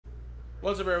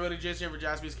What's up, everybody? Jason here for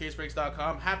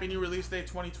JaspysCaseBreaks.com. Happy new release day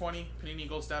 2020 Panini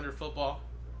Gold Standard Football.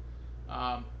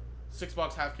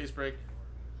 6-box half case break.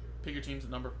 Pick your teams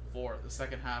at number 4, the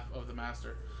second half of the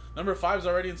Master. Number 5 is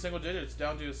already in single digits,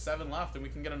 down to 7 left, and we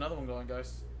can get another one going,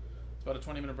 guys. It's about a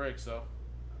 20-minute break, so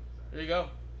there you go.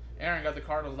 Aaron got the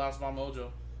Cardinals last ball mojo.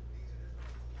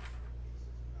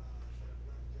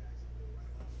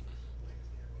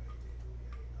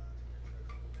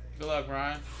 Good luck,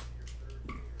 Brian.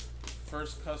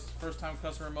 First time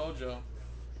customer mojo.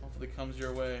 Hopefully comes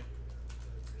your way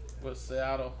with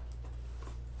Seattle.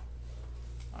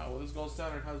 Alright, well, this gold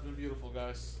standard has been beautiful,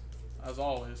 guys. As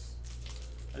always.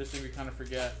 I just think we kind of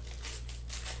forget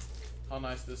how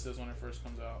nice this is when it first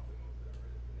comes out.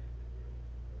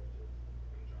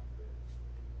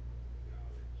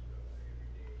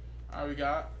 Alright, we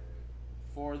got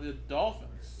for the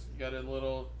Dolphins. You got a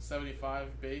little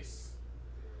 75 base.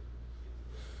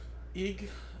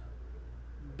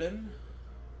 Ben.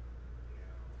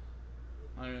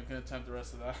 I'm not even going to attempt the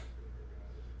rest of that.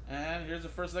 And here's the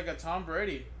first look at Tom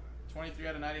Brady. 23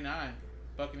 out of 99.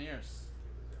 Buccaneers.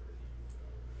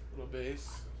 Little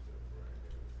base.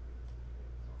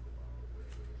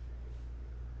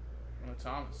 And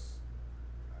Thomas.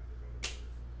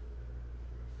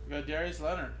 We got Darius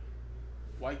Leonard.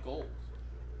 White gold.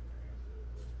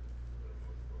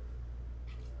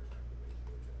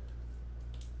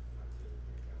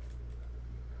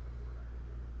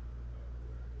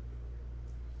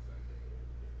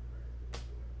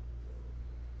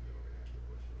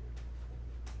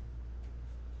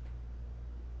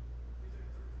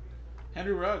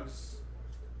 Henry Ruggs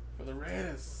for the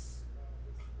Raiders.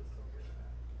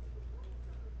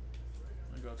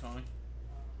 There you go, Tony.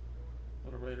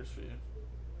 Little Raiders for you.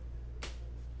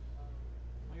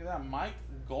 Look at that, Mike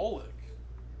Golick.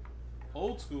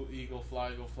 Old school Eagle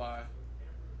fly, go fly.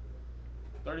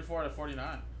 34 out of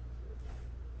 49.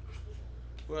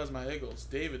 Who has my Eagles?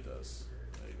 David does.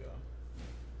 There you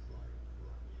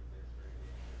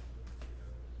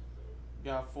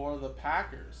go. Got for the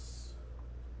Packers.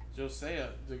 Josiah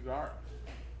DeGara.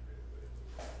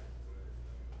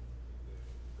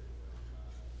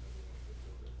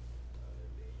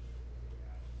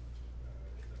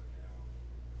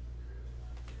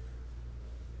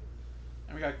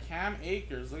 And we got Cam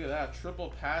Akers. Look at that.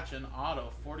 Triple patch and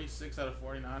auto. 46 out of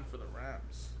 49 for the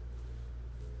Rams.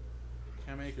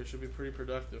 Cam Akers should be pretty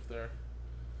productive there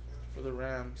for the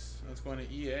Rams. That's going to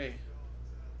EA.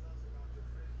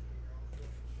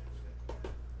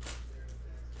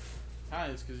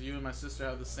 Nice, because you and my sister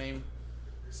have the same,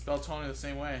 spell Tony the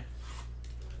same way.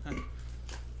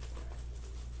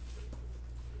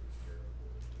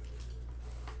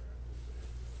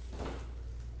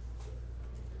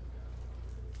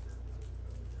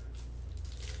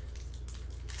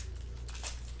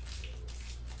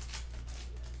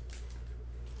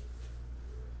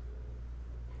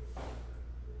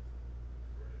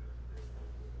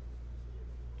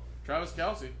 Travis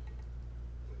Kelce.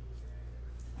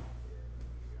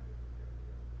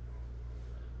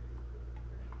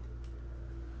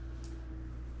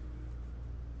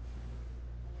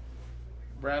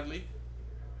 Bradley.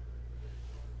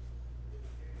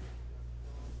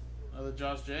 Another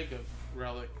Josh Jacobs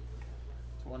relic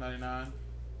to 199.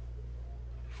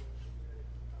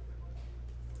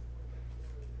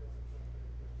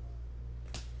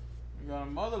 We got a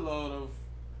mother load of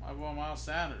my boy Miles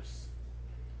Sanders.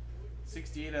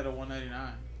 68 out of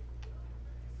 199.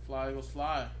 Fly Eagles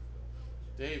fly.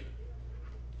 David.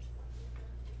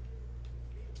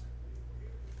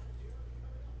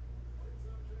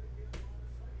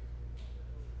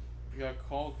 We got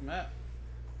Cole Kmet,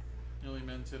 newly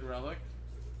minted relic.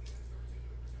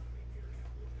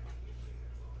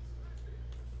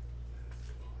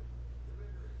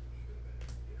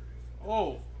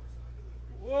 Oh,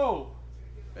 whoa,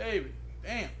 baby,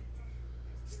 damn.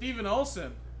 Steven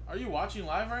Olsen, are you watching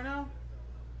live right now?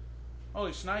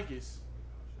 Holy shnikes.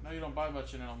 I know you don't buy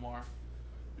much in it no more.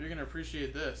 You're going to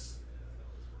appreciate this.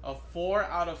 A 4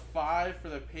 out of 5 for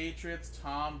the Patriots,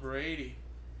 Tom Brady.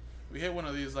 We hit one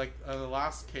of these like the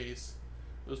last case.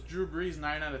 It was Drew Brees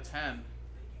 9 out of 10.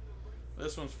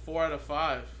 This one's 4 out of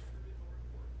 5.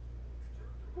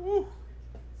 Woo!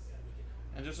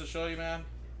 And just to show you, man,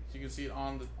 so you can see it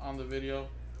on the video.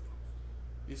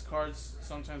 These cards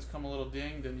sometimes come a little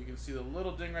dinged, and you can see the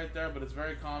little ding right there, but it's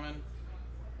very common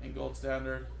in gold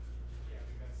standard.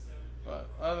 But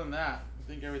other than that, I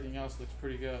think everything else looks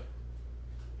pretty good.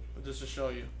 But just to show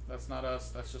you, that's not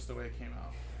us. That's just the way it came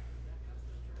out.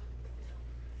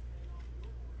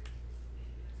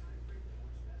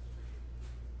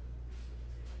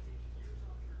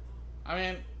 I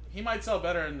mean, He might sell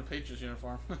better in the Patriots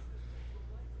uniform.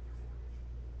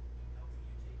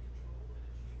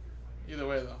 Either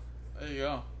way, though. There you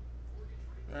go.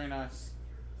 Very nice.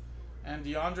 And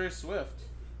DeAndre Swift.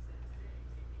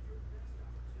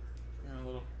 And a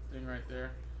little thing right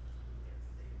there.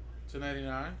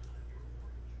 $2.99.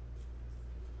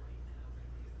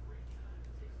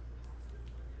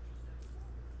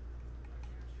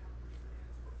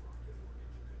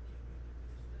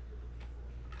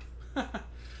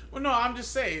 Well, no, I'm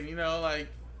just saying, you know, like,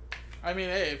 I mean,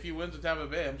 hey, if he wins with Tampa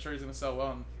Bay, I'm sure he's going to sell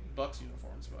well in Bucks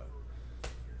uniforms, but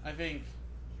I think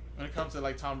when it comes to,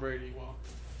 like, Tom Brady, well,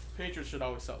 Patriots should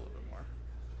always sell a little bit more.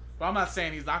 But I'm not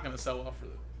saying he's not going to sell well for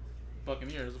the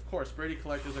Buccaneers. Of course, Brady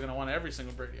collectors are going to want every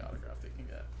single Brady autograph they can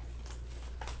get.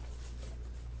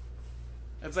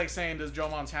 It's like saying, does Joe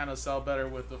Montana sell better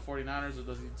with the 49ers, or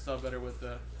does he sell better with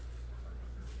the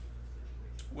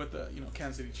you know,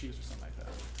 Kansas City Chiefs or something like that?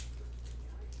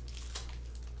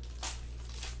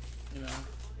 You know,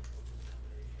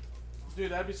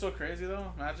 dude, that'd be so crazy though.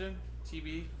 Imagine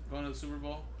TB going to the Super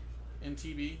Bowl in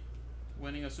TB,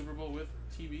 winning a Super Bowl with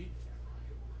TB.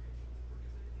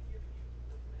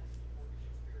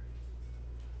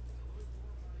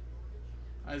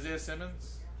 Isaiah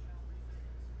Simmons.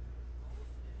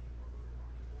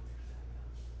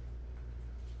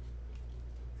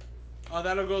 Oh,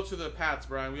 that'll go to the Pats,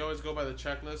 Brian. We always go by the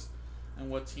checklist and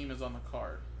what team is on the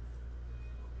card.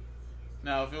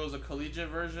 Now, if it was a collegiate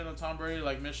version of Tom Brady,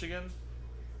 like Michigan,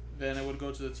 then it would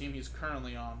go to the team he's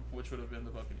currently on, which would have been the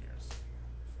Buccaneers.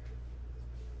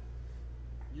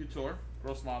 Utor,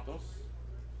 Gross Matos.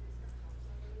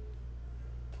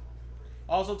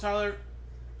 Also, Tyler,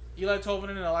 Eli Tovinen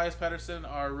and Elias Pettersson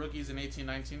are rookies in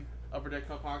 18-19 Upper Deck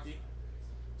Cup hockey.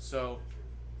 So,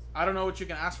 I don't know what you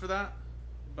can ask for that,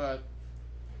 but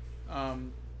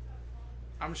I'm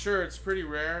sure it's pretty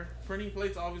rare. Printing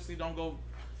plates obviously don't go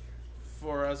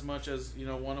for as much as, you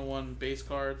know, 101 base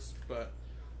cards, but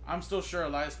I'm still sure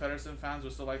Elias Pettersson fans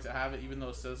would still like to have it, even though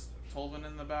it says Tolvin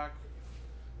in the back.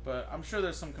 But I'm sure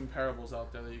there's some comparables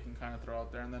out there that you can kind of throw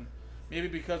out there, and then maybe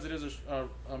because it is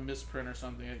a misprint or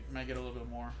something, it might get a little bit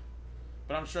more.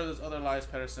 But I'm sure there's other Elias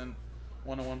Pettersson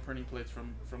 101 printing plates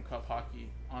from Cup Hockey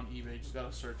on eBay. You just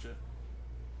gotta search it.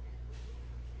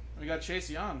 We got Chase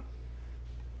Young.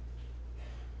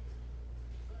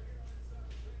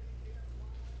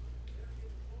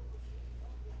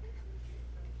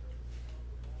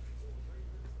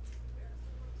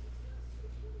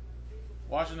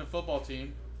 Washington football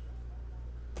team.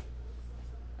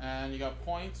 And you got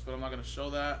points, but I'm not going to show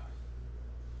that.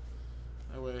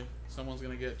 That way, someone's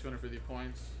going to get 250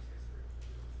 points.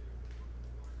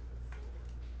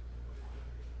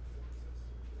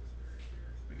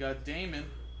 We got Damon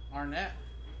Arnett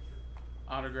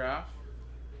autograph.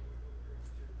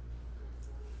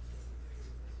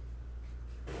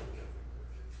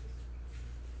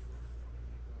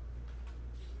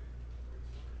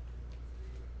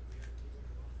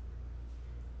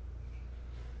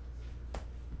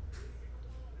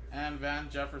 And Van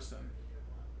Jefferson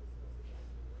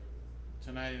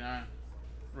 /99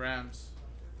 Rams.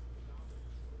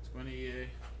 It's going to EA.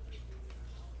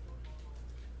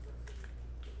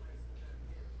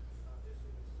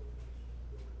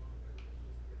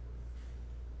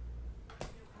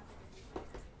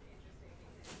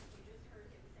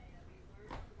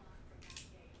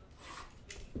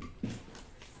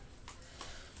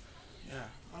 Yeah,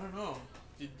 I don't know.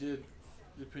 Did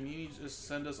Panini just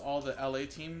send us all the LA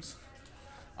teams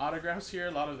autographs here?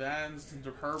 A lot of Vans and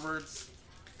Herberts.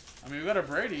 I mean, we got a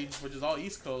Brady, which is all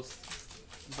East Coast,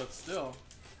 but still,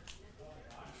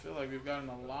 I feel like we've gotten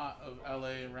a lot of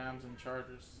LA, Rams, and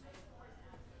Chargers.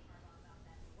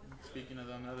 Speaking of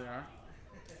them, there they are.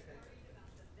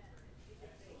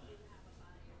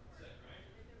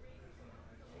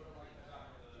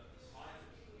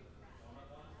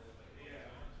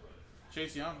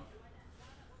 Chase Young.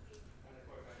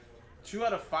 2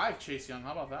 out of 5 Chase Young.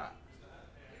 How about that?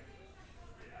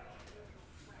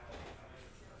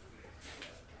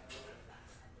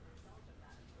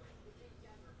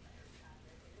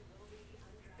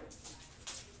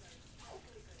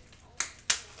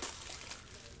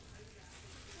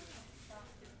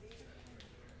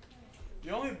 The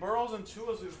only Burrows and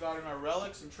Tuas we've gotten are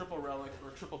relics and triple relic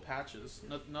or triple patches.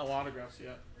 No autographs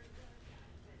yet.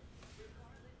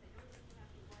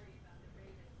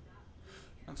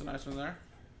 That's a nice one there.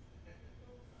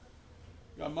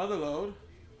 Got Motherload,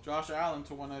 Josh Allen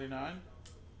 /199.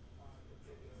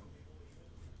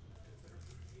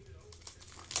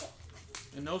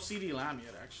 And no CD Lamb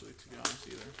yet, actually, to be honest,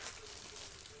 either.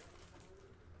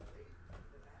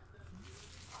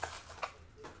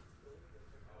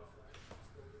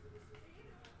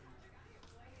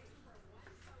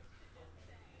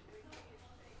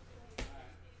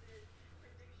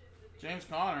 James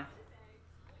Conner.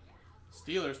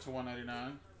 Steelers to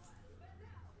 199.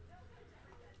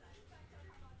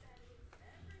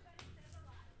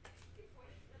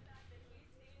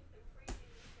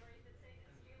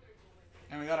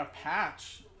 And we got a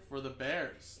patch for the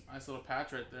Bears. Nice little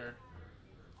patch right there.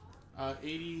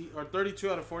 80 or 32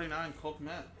 out of 49. Colt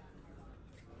Met.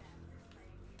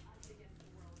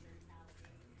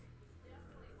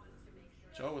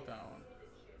 Joe with that one.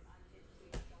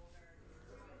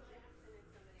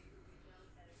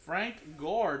 Frank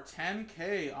Gore,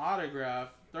 10K autograph,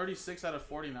 36 out of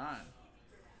 49.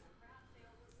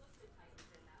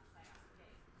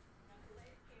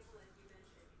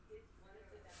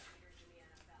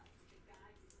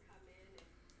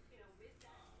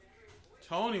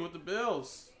 Tony with the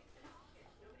Bills.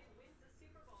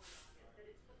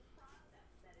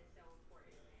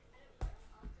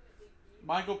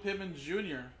 Michael Pittman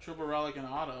Jr., triple relic and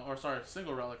auto, or sorry,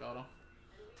 single relic auto.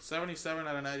 77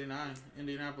 out of 99,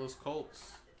 Indianapolis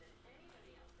Colts.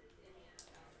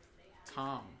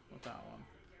 Tom with that one.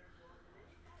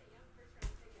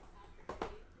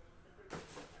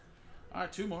 All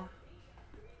right, two more.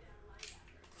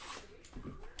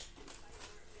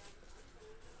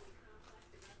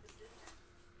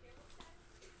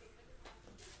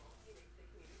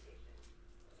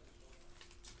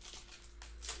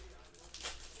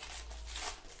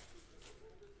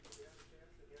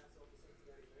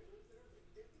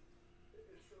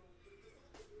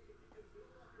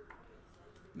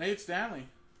 Nate Stanley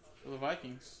for the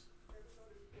Vikings.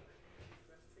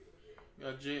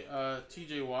 Got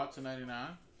TJ Watt to 99.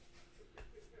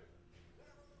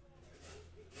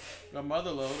 Got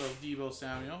Motherload of Deebo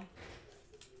Samuel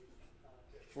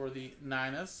for the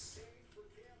Niners.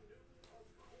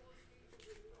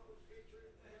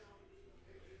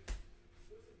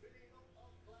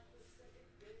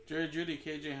 Jerry Jeudy,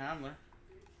 KJ Hamler.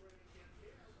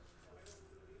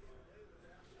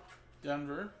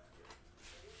 Denver.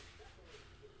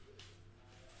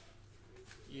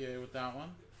 EA with that one.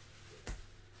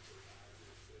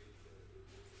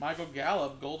 Michael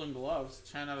Gallup, Golden Gloves,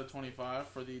 10 out of 25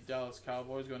 for the Dallas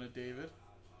Cowboys, going to David.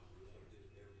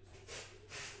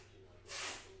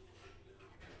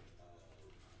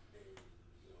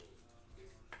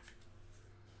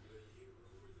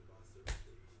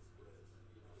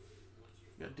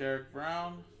 Got Derek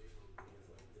Brown,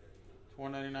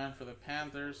 $4.99 for the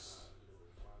Panthers.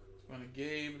 It's going to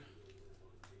Gabe.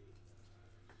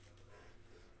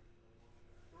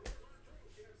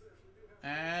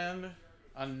 And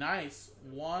a nice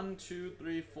 1, 2,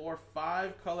 3, 4,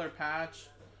 5 color patch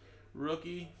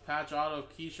rookie patch auto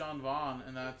of Keyshawn Vaughn,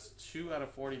 and that's 2 out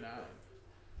of 49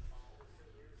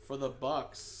 for the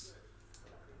Bucks.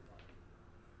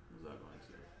 Who's that going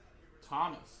to?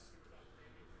 Thomas.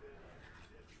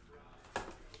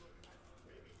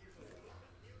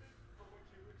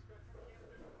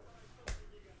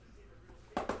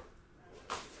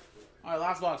 All right,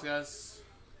 last box, guys.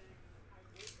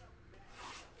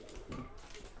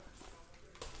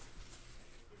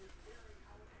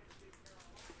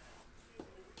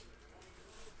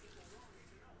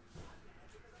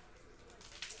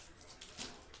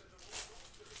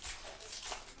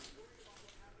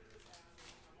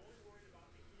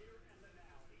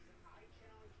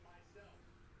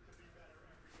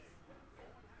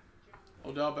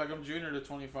 Odell Beckham Jr. to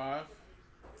 25.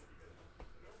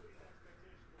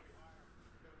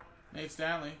 Nate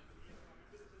Stanley.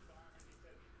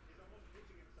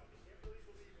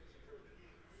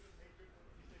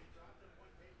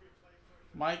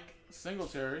 Mike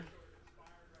Singletary.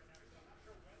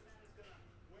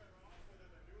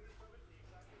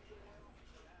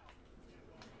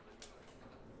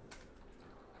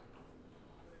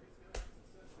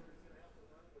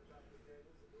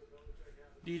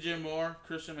 DJ Moore,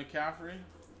 Christian McCaffrey.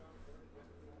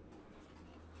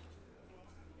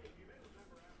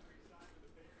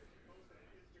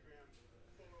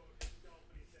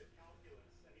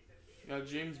 Got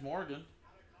James Morgan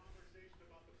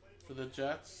for the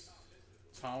Jets.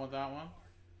 Tom with that one.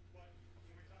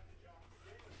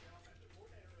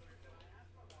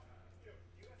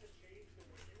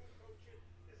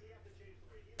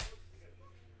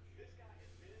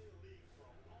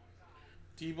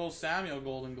 Deebo Samuel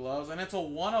Golden Gloves, and it's a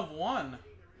 1 of 1.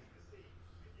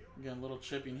 Again, a little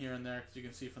chipping here and there, as you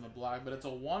can see from the black, but it's a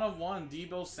 1 of 1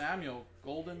 Deebo Samuel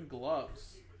Golden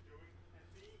Gloves.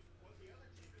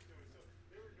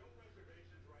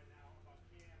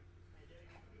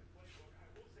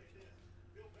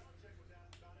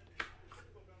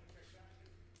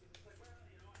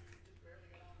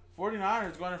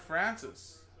 '49ers going to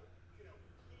Francis.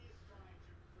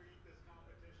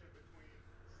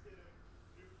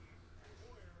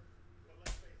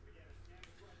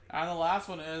 And the last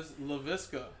one is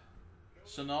LaVisca,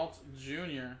 Chenault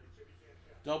Jr.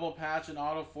 Double patch and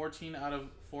auto 14 out of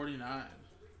 49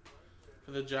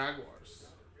 for the Jaguars.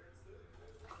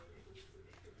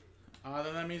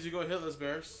 Then that means you go hitless,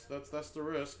 Bears. That's the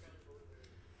risk.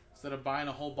 Instead of buying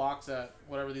a whole box at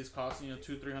whatever these cost,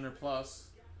 $200-300 plus,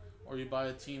 or you buy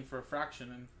a team for a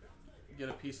fraction and get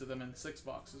a piece of them in 6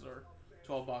 boxes or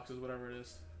 12 boxes, whatever it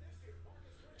is.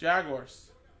 Jaguars,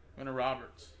 winner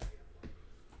Roberts.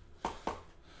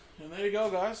 And there you go,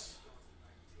 guys.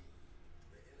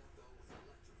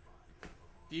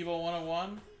 Debo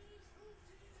 101.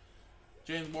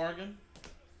 James Morgan.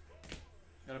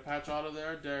 Got a patch auto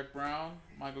there. Derek Brown.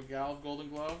 Michael Gallup, Golden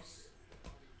Gloves.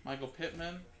 Michael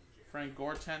Pittman. Frank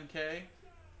Gore, 10K.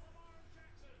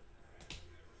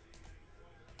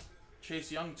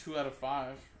 Chase Young, 2 out of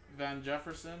 5. Van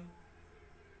Jefferson.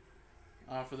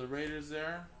 For the Raiders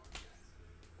there.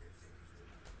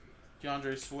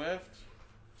 DeAndre Swift.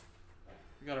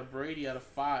 We got a Brady out of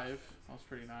 5. That was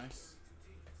pretty nice.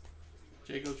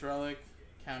 Jacob Trellick,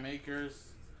 Cam Akers.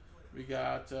 We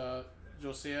got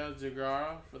Josiah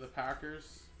Zagara for the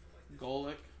Packers.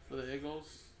 Golick for the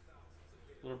Eagles.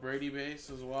 Little Brady base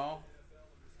as well.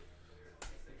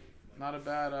 Not a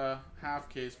bad half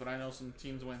case, but I know some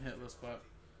teams went hitless. But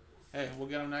hey, we'll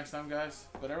get them next time, guys.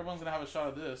 But everyone's going to have a shot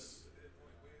at this.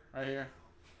 Right here.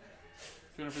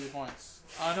 250 points.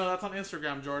 No, that's on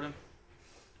Instagram, Jordan.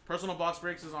 Personal box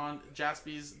breaks is on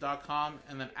jaspys.com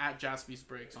and then at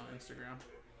jaspysbreaks on Instagram.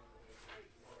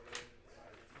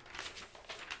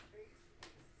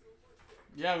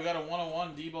 Yeah, we got a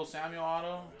 101 Debo Samuel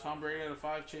auto. Tom Brady out of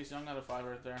 5. Chase Young out of 5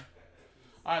 right there.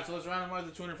 Alright, so let's randomize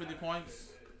the 250 points.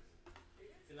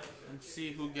 And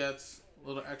see who gets a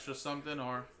little extra something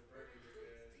or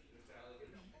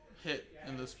hit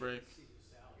in this break.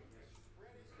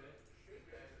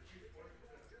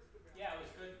 Yeah, it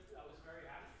was good. I was very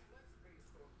happy.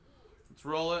 Let's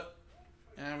roll it.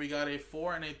 And we got a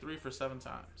 4 and a 3 for 7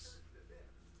 times.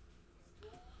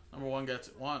 Number 1 gets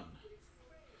it. 1,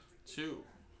 2,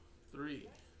 3,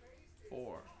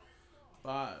 4,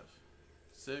 5,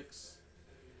 6,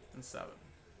 and 7.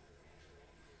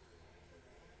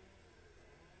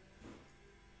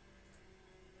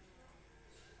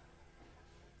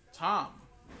 Tom.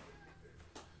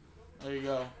 There you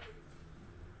go.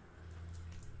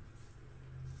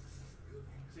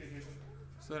 See you, Jason.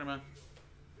 See you later, man.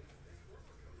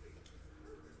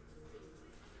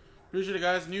 Appreciate it,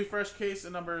 guys. New fresh case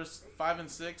in numbers 5 and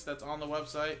 6. That's on the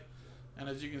website. And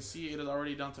as you can see, it is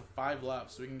already down to 5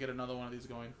 left. So we can get another one of these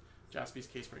going.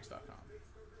 JaspysCaseBreaks.com.